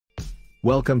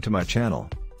Welcome to my channel.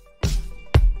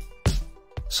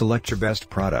 Select your best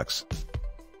products.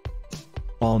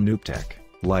 All noob tech.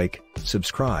 Like,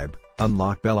 subscribe,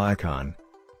 unlock bell icon.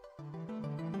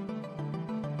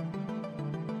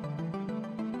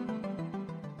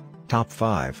 Top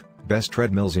 5 Best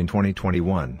Treadmills in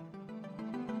 2021.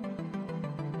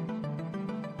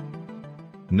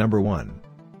 Number 1.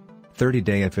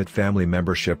 30-day Fit Family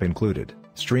Membership included.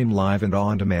 Stream live and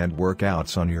on-demand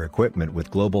workouts on your equipment with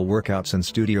global workouts and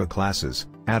studio classes.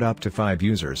 Add up to 5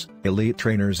 users. Elite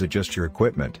trainers adjust your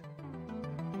equipment.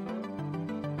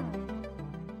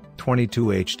 22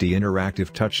 HD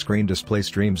interactive touchscreen display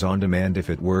streams on-demand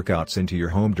Fit workouts into your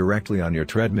home directly on your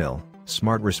treadmill.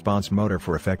 Smart response motor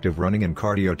for effective running and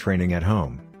cardio training at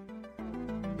home.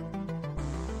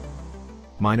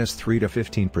 -3 to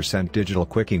 15% digital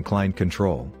quick incline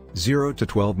control. 0 to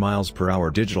 12 miles per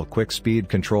hour digital quick speed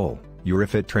control. Your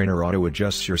Fit trainer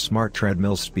auto-adjusts your smart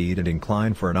treadmill speed and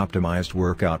incline for an optimized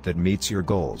workout that meets your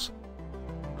goals.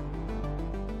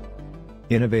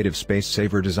 Innovative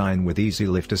space-saver design with easy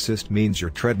lift assist means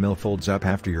your treadmill folds up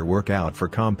after your workout for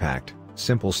compact,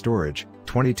 simple storage.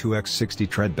 22x60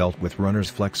 tread belt with runner's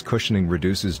flex cushioning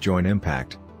reduces joint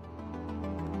impact.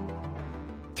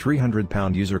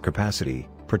 300-pound user capacity,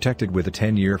 protected with a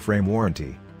 10-year frame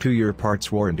warranty, 2-year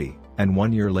parts warranty, and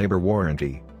 1-year labor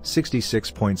warranty.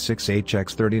 66.6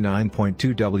 HX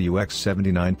 39.2 WX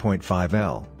 79.5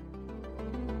 L.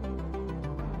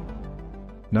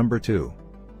 Number 2.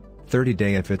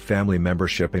 30-day Fit Family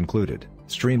Membership included.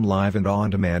 Stream live and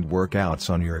on-demand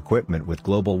workouts on your equipment with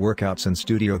global workouts and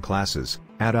studio classes.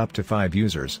 Add up to 5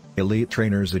 users. Elite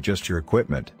trainers adjust your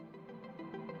equipment.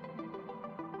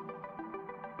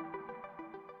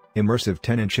 Immersive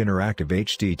 10-inch interactive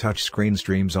HD touchscreen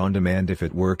streams on-demand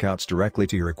Fit workouts directly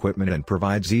to your equipment and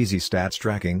provides easy stats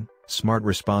tracking. Smart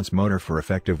response motor for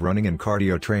effective running and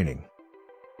cardio training.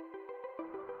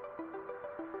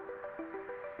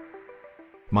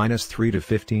 -3 to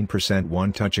 15%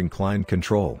 one-touch incline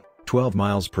control. 12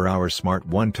 miles per hour smart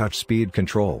one-touch speed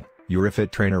control. Your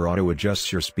Fit trainer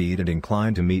auto-adjusts your speed and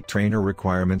incline to meet trainer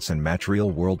requirements and match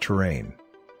real-world terrain.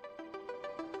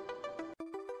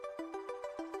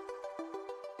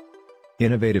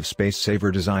 Innovative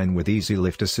space-saver design with easy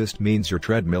lift assist means your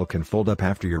treadmill can fold up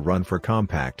after your run for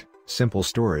compact, simple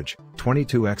storage.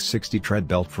 22x60 tread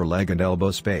belt for leg and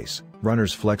elbow space.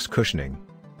 Runner's flex cushioning.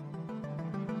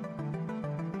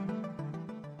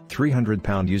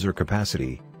 300-pound user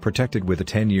capacity, protected with a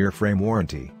 10-year frame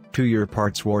warranty, 2-year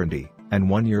parts warranty, and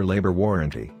 1-year labor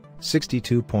warranty.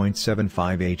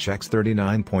 62.75 HX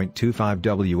 39.25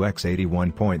 WX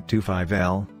 81.25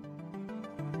 L.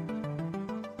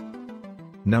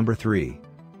 Number 3.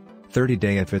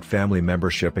 30-day Fit Family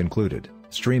Membership included.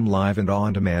 Stream live and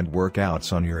on-demand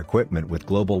workouts on your equipment with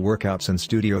global workouts and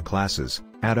studio classes.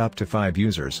 Add up to 5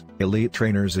 users. Elite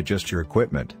trainers adjust your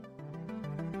equipment.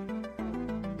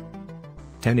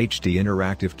 10 HD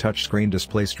interactive touchscreen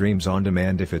display streams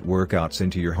on-demand Fit workouts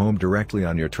into your home directly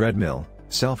on your treadmill.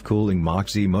 Self-cooling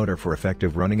Mach-Z motor for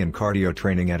effective running and cardio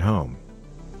training at home.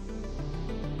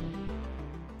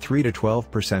 3 to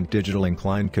 12% digital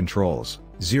incline controls.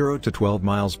 0 to 12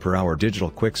 miles per hour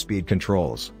digital quick speed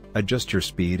controls. Adjust your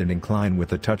speed and incline with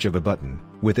the touch of a button.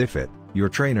 With Fit, your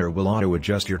trainer will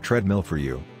auto-adjust your treadmill for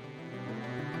you.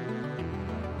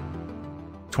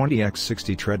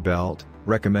 20x60 tread belt,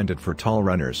 recommended for tall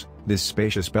runners. This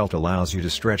spacious belt allows you to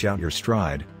stretch out your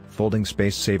stride. Folding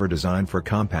space-saver design for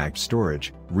compact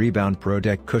storage. Rebound Pro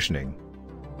Deck cushioning.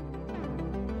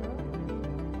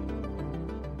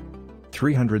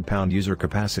 300-pound user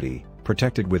capacity,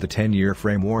 protected with a 10-year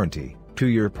frame warranty,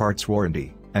 2-year parts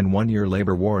warranty, and 1-year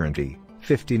labor warranty.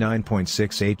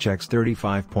 59.6 HX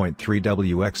 35.3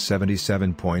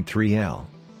 WX 77.3 L.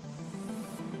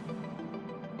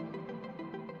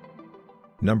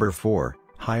 Number 4,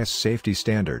 highest safety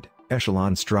standard.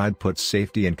 Echelon Stride puts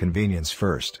safety and convenience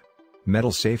first.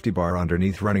 Metal safety bar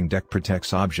underneath running deck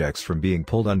protects objects from being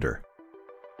pulled under.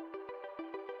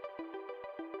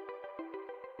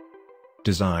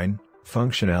 Design,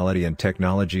 functionality and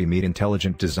technology meet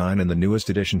intelligent design in the newest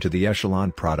addition to the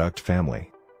Echelon product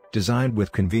family. Designed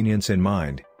with convenience in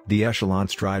mind, the Echelon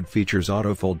Stride features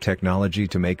auto-fold technology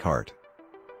to make heart.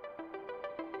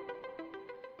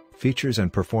 Features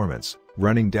and performance.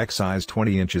 Running deck size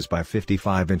 20 inches by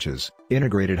 55 inches,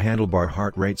 integrated handlebar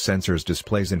heart rate sensors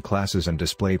displays in classes and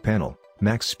display panel,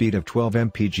 max speed of 12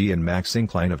 mpg and max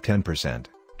incline of 10%,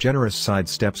 generous side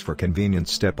steps for convenient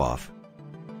step-off.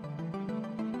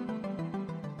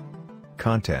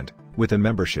 Content. With a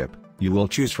membership, you will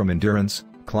choose from endurance,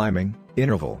 climbing,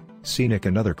 interval, scenic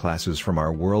and other classes from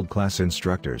our world-class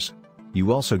instructors.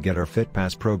 You also get our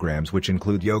FitPass programs, which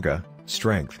include yoga,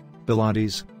 strength,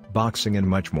 Pilates, boxing and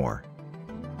much more.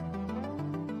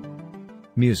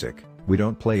 Music: we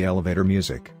don't play elevator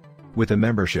music. With a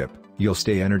membership, you'll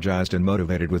stay energized and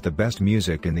motivated with the best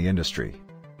music in the industry.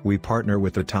 We partner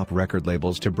with the top record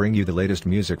labels to bring you the latest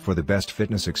music for the best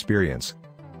fitness experience.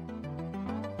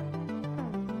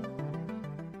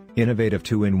 Innovative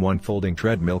 2-in-1 folding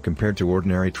treadmill. Compared to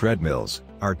ordinary treadmills,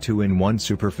 our 2-in-1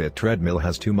 SuperFit treadmill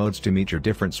has 2 modes to meet your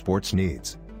different sports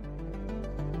needs.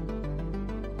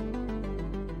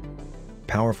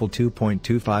 Powerful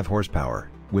 2.25 horsepower.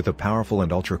 With a powerful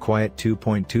and ultra-quiet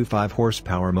 2.25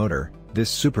 horsepower motor,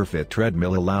 this SuperFit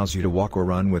treadmill allows you to walk or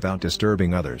run without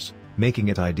disturbing others, making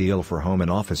it ideal for home and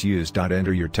office use.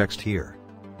 Enter your text here.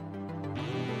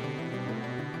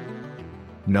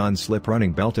 Non-slip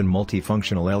running belt and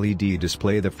multifunctional LED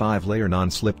display. The 5-layer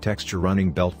non-slip texture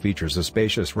running belt features a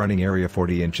spacious running area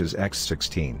 40 inches x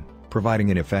 16,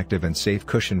 providing an effective and safe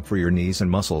cushion for your knees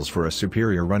and muscles for a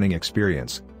superior running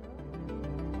experience.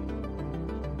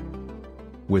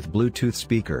 With Bluetooth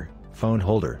speaker, phone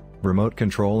holder, remote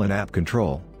control and app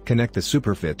control, connect the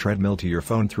SuperFit treadmill to your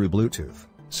phone through Bluetooth,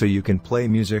 so you can play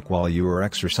music while you are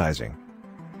exercising.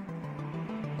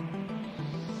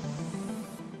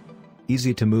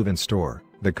 Easy to move and store.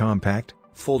 The compact,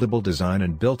 foldable design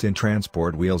and built-in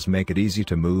transport wheels make it easy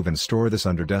to move and store this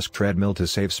under-desk treadmill to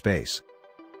save space.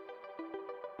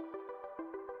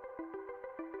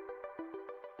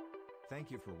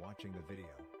 Thank you for watching the video.